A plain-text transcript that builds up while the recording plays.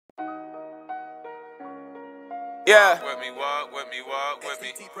Yeah. Walk with me. You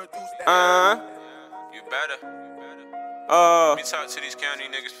better. Let me talk to these county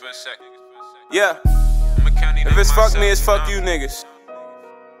niggas for a second. Yeah. I'm a county nigga If it's fuck myself, me, it's fuck know? you niggas.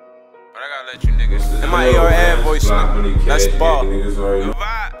 But I gotta let you niggas. In my AR ad voice, let's ball.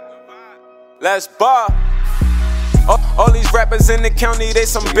 Let's ball. All these rappers in the county, they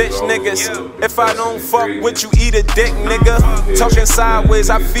some bitch niggas. If I don't fuck with you, eat a dick, nigga. Talking sideways,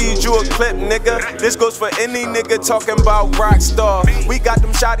 I feed you a clip, nigga. This goes for any nigga talking about Rockstar. We got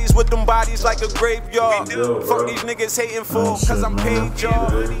them shotties with them bodies like a graveyard. Fuck these niggas hating for, cause I'm paid,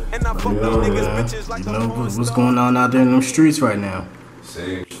 y'all. And I fuck these niggas bitches like a what's going on out there in them streets right now?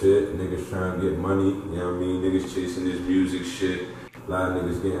 Same shit, niggas trying to get money, you know what I mean? Niggas chasing this music shit. A lot of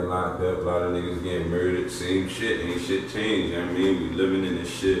niggas getting locked up, a lot of niggas getting murdered. Same shit, ain't shit changed, you know what I mean? We living in this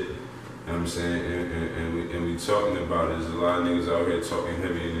shit, you know what I'm saying? And we talking about it. There's a lot of niggas out here talking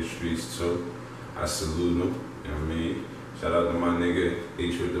heavy in the streets too. I salute them, you know what I mean? Shout out to my nigga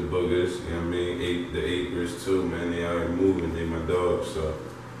H with the boogers, you know what I mean? The acres too, man. They out here moving, they my dogs, so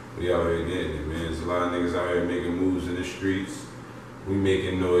we out here getting it, man. There's a lot of niggas out here making moves in the streets. We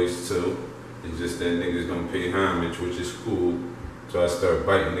making noise too. It's just that niggas don't pay homage, which is cool. So I start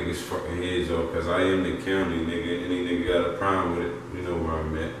biting niggas fucking heads off, cause I am the county, nigga. Any nigga got a problem with it, you know where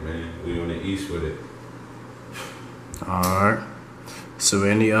I'm at, man. We on the east with it. Alright. So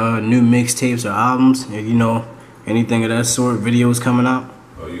any new mixtapes or albums, you know, anything of that sort, videos coming out?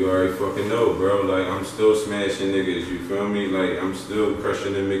 Oh, you already fucking know, bro. Like, I'm still smashing niggas, you feel me? Like, I'm still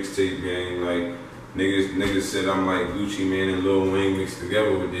crushing the mixtape game. Like, niggas said I'm like Gucci Mane and Lil Wayne mixed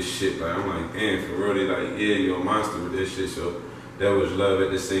together with this shit. Like, I'm like, damn, for real, they like, yeah, you're a monster with this shit. So that was love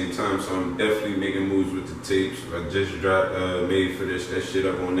at the same time. So I'm definitely making moves with the tapes. I just dropped, made for this, that shit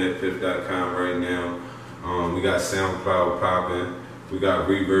up on netflix.com right now. We got SoundCloud popping. We got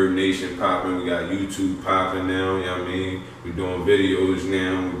Reverb Nation popping. We got YouTube popping now, you know what I mean? We doing videos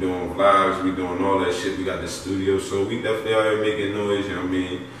now. We doing vlogs. We doing all that shit. We got the studio. So we definitely out here making noise, you know what I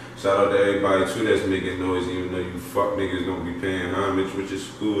mean? Shout out to everybody too that's making noise, even though you fuck niggas don't be paying homage, which is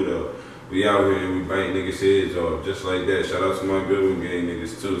cool though. We out here and we bite niggas' heads off, just like that. Shout out to my Goodwin gang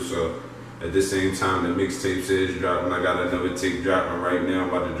niggas too. So at the same time, the mixtape is dropping. I got another tape dropping right now. I'm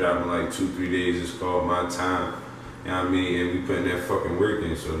about to drop in like 2-3 days. It's called My Time. You know what I mean? And we putting that fucking work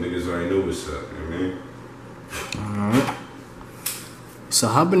in, so niggas already know what's up. You know what I mean? Alright. So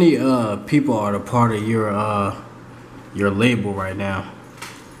how many people are a part of your label right now?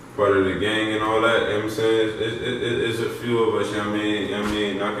 Part of the gang and all that, you know what I'm saying? It's a few of us, you know what I mean? You know what I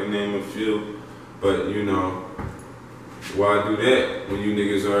mean? I can name a few, but you know, why do that when you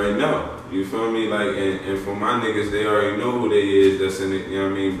niggas already know? You feel me? Like, and for my niggas, they already know who they is that's in it, you know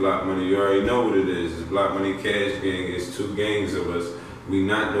what I mean? BlockMoney, you already know what it is. It's BlockMoney Cash Gang, it's 2 gangs of us. We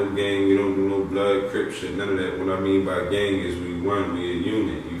not no gang, we don't do no blood, crip shit, none of that. What I mean by gang is we one, we a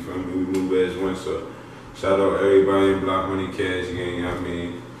unit, you feel me? We move as one, so shout out everybody in BlockMoney Cash Gang, you know what I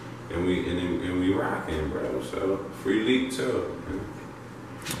mean? And we rocking, bro. So free leak too, man.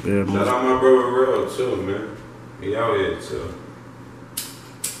 Yeah, shout out my brother Real too, man. He out here too.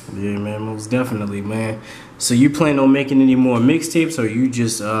 Yeah, man, most definitely, man. So you plan on making any more mixtapes, or you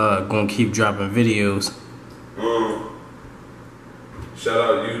just gonna keep dropping videos? Shout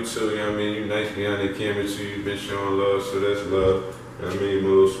out you too, you know what I mean? You nice behind the camera too. You been showing love, so that's love. You know what I mean?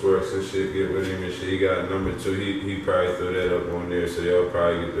 Mellow Sports and shit, get with him and shit. He got a number too. He probably throw that up on there, so y'all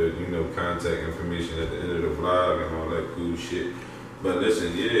probably get the, you know, contact information at the end of the vlog and all that cool shit. But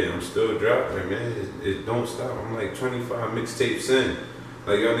listen, yeah, I'm still dropping, man. It don't stop. I'm like 25 mixtapes in.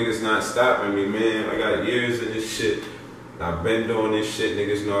 Like, y'all niggas not stopping me, man. I got years in this shit. I've been doing this shit.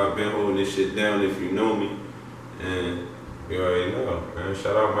 Niggas know I've been holding this shit down if you know me. And you already know, man.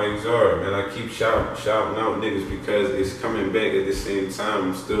 Shout out Mike Zara, man. I keep shouting out niggas because it's coming back at the same time.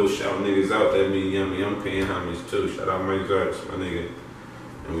 I'm still shouting niggas out that mean, you know what I mean? I'm paying homage too. Shout out Mike Zara, that's my nigga.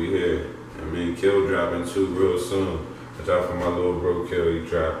 And we here. I mean, Kill dropping too real soon. Watch out for my little bro Kill, he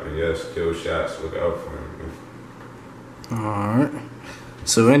dropping. Yes, Kill shots, look out for him, man. Alright.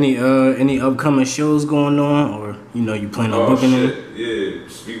 So any upcoming shows going on, or you know you plan on booking shit. them? Yeah,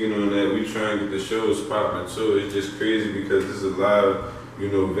 speaking on that, we trying to get the shows popping too. It's just crazy because there's a lot of, you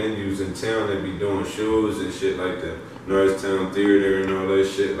know, venues in town that be doing shows and shit like that. Norristown Theater and all that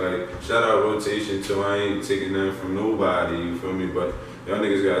shit. Like, shout out Rotation too. I ain't taking nothing from nobody, you feel me? But y'all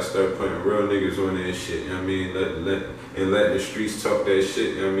niggas gotta start putting real niggas on that shit, you know what I mean? Let the streets talk that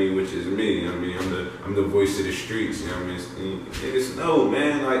shit, you know what I mean, which is me, you know what I mean? I'm the voice of the streets, you know what I mean? Niggas know,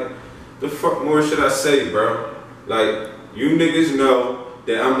 man, like, the fuck more should I say, bro? Like, you niggas know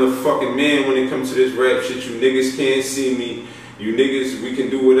that I'm the fucking man when it comes to this rap shit. You niggas can't see me. You niggas, we can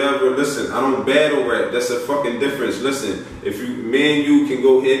do whatever. Listen, I don't battle rap. That's a fucking difference. Listen, if me and you can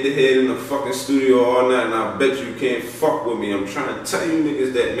go head to head in the fucking studio all night, and I bet you can't fuck with me. I'm trying to tell you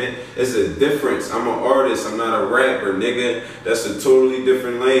niggas that, man, it's a difference. I'm an artist. I'm not a rapper, nigga. That's a totally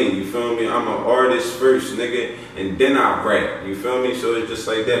different lane. You feel me? I'm an artist first, nigga, and then I rap. You feel me? So it's just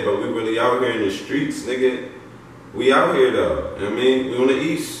like that. But we really out here in the streets, nigga. We out here though. You know what I mean? We on the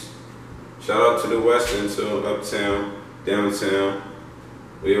east. Shout out to the west and to uptown. Downtown,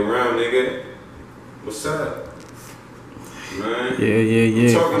 we around, nigga. What's up, man? Yeah.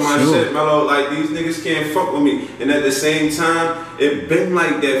 I'm talking my shit, Mellow. Like, these niggas can't fuck with me. And at the same time, it been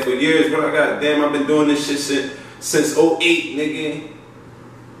like that for years. But I got, damn, I've been doing this shit since 08, nigga.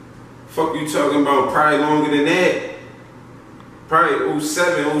 Fuck you talking about? Probably longer than that. Probably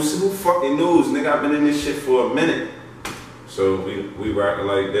 07, 06. Who fucking knows, nigga? I've been in this shit for a minute. So we rockin'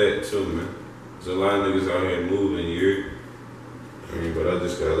 like that too, man. There's a lot of niggas out here moving, but I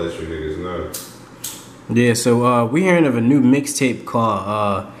just gotta let you niggas know. Yeah, so we hearing of a new mixtape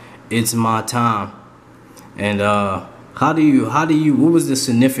called It's My Time. And how do you what was the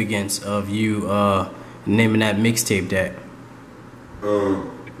significance of you naming that mixtape that?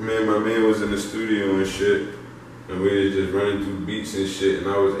 My man was in the studio and shit, and we was just running through beats and shit, and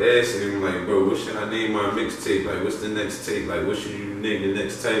I was asking him like, bro, what should I name my mixtape? Like, what's the next tape? Like, what should you name the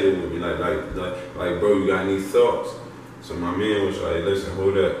next title with me? Like, bro, you got any thoughts? So my man was like, listen,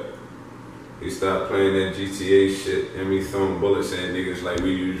 hold up. He stopped playing that GTA shit and me throwing bullets at niggas like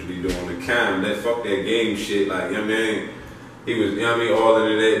we usually do on the cam. That fuck that game shit, like, you know what I mean? He was, you know what I mean, all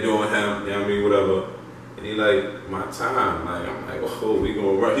into that doing him, you know what I mean, whatever. And he like, my time, like, I'm like, oh, we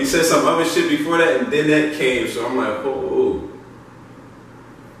gonna run. He said some other shit before that, and then that came, so I'm like, oh,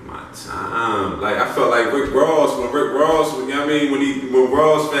 my time. Like, I felt like Rick Ross, you know what I mean, when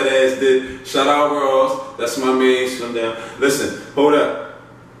Ross fat ass did, shout out Ross, that's my man, shut down. Listen, hold up.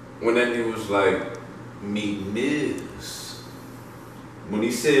 When that nigga was like, me miss. When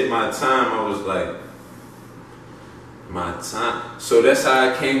he said my time, I was like, my time. So that's how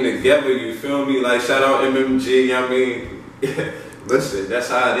it came together, you feel me? Like, shout out MMG, you know what I mean? Listen, that's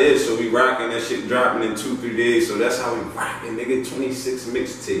how it is. So we rocking that shit, dropping in 2-3 days. So that's how we rocking, nigga. 26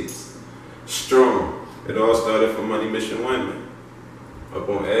 mixtapes. Strong. It all started from Money Mission 1, man. Up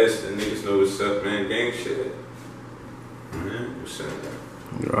on Ashton, niggas know what's up, man. Gang shit. Man, what's up, man?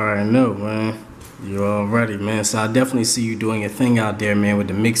 You already know, man. You already, man. So I definitely see you doing your thing out there, man, with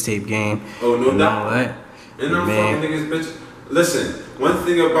the mixtape game. Oh, no doubt. All that. And I'm fucking niggas, bitch. Listen, one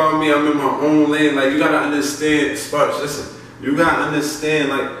thing about me, I'm in my own lane. Like, you gotta understand, Sparks, listen. You gotta understand,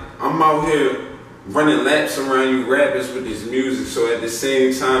 like, I'm out here running laps around you rappers with this music. So at the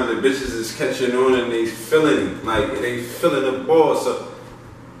same time, the bitches is catching on and they feeling it. Like, they feeling the ball. So,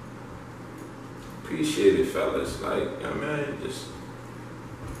 appreciate it, fellas. Like, I mean, just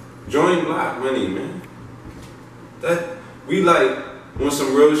join BlockMoney, man. That, we like, want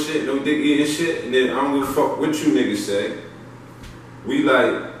some real shit, no dick eating shit, and then I don't give a fuck what you niggas say. We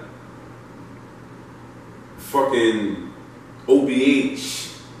like fucking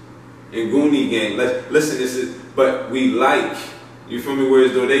OBH and Goonie Gang. Listen, this is, but we like, you feel me?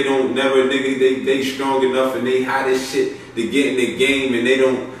 Whereas though they don't never, nigga, they strong enough and they hot as shit to get in the game and they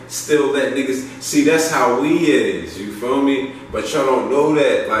don't still let niggas see. That's how we is, you feel me? But y'all don't know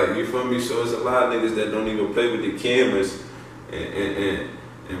that, like, you feel me? So there's a lot of niggas that don't even play with the cameras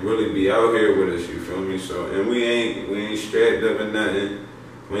and really be out here with us, you feel me? So, and we ain't strapped up or nothing.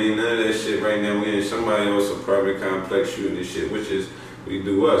 We ain't none of that shit right now. We in somebody else's apartment complex shooting this shit, which is, we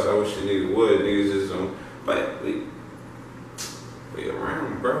do us. I wish the niggas would. Niggas is on, but we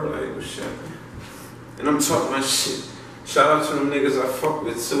around, bro. Like, what's up, man? And I'm talking my shit. Shout out to them niggas I fuck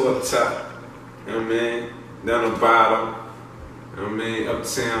with too up top. You know what I mean? Down the bottom. You know what I mean?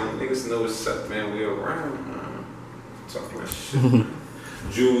 Uptown. Niggas know what's up, man. We around, man. Talking my shit.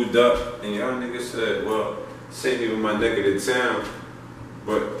 Jeweled up. And y'all niggas said, well, this ain't even my neck of the town,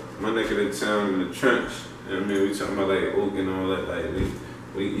 but my neck of the town in the trench. You know what I mean? We talking about like Oak and all that. Like,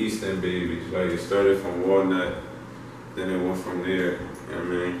 we East End babies. Like, it started from Walnut, then it went from there. You know what I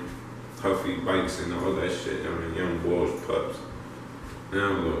mean? Huffy bikes and all that shit. I mean, young boys, pups.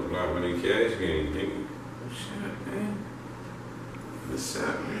 Now look, BlockMoney cash game, nigga. What's up, man? What's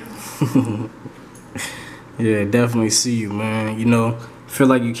up, man? Yeah, definitely see you, man. You know, feel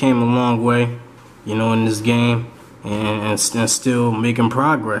like you came a long way, you know, in this game and still making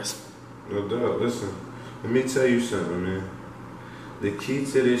progress. No doubt. Listen, let me tell you something, man. The key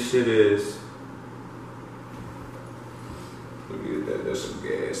to this shit is, that's some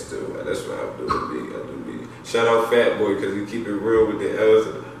gas too. That's what I do. Shout out Fat Boy, cause he keep it real with the L's.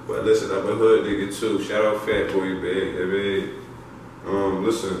 But listen, I'm a hood nigga too. Shout out Fat Boy, baby.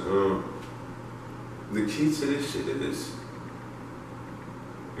 Listen, the key to this shit is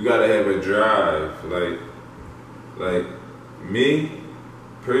you gotta have a drive. Like me,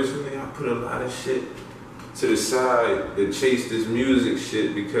 personally, I put a lot of shit to the side to chase this music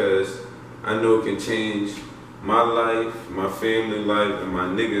shit because I know it can change my life, my family life, and my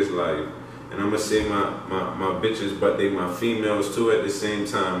niggas' life. And I'ma say my bitches, but they my females too at the same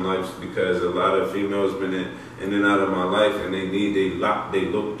time, life, because a lot of females been in and out of my life, and they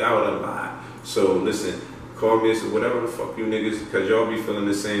looked out a lot. So listen, call me and say whatever the fuck you niggas, cause y'all be feeling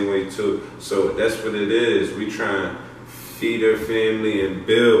the same way too. So that's what it is. We try and feed our family and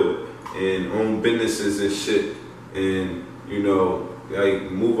build and own businesses and shit, and you know, like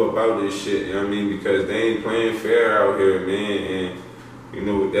move up out this shit. You know what I mean? Because they ain't playing fair out here, man. And you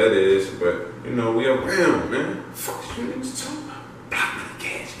know what that is, but you know we around, man. Fuck you niggas talking about? BlockMoney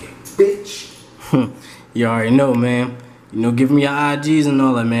cash game, bitch. You already know, man. You know, give them your IGs and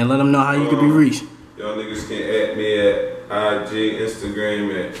all that, man. Let them know how you can be reached. Y'all niggas can add me at IG,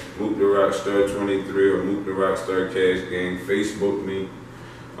 Instagram at Mooktharocstar23 or Mooktharocstar Cash Gang. Facebook me,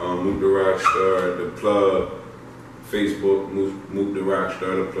 Mooktharocstar the plug. Facebook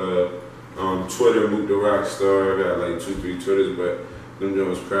Mooktharocstar the plug. Twitter Mooktharocstar. I got like 2-3 Twitters, but them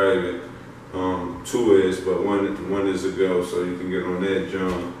joints private. 2 is, but one is a go, so you can get on that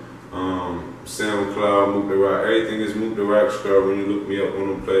joint. SoundCloud, Mooktharocstar, everything is Mooktharocstar when you look me up on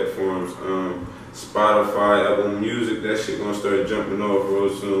them platforms. Spotify, Apple Music, that shit gonna start jumping off real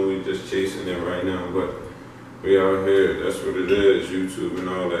soon. We just chasing it right now, but we out here. That's what it is. YouTube and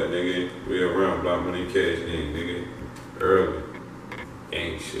all that, nigga. We around BlockMoney Cash Gang, nigga. Early.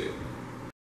 Gang shit.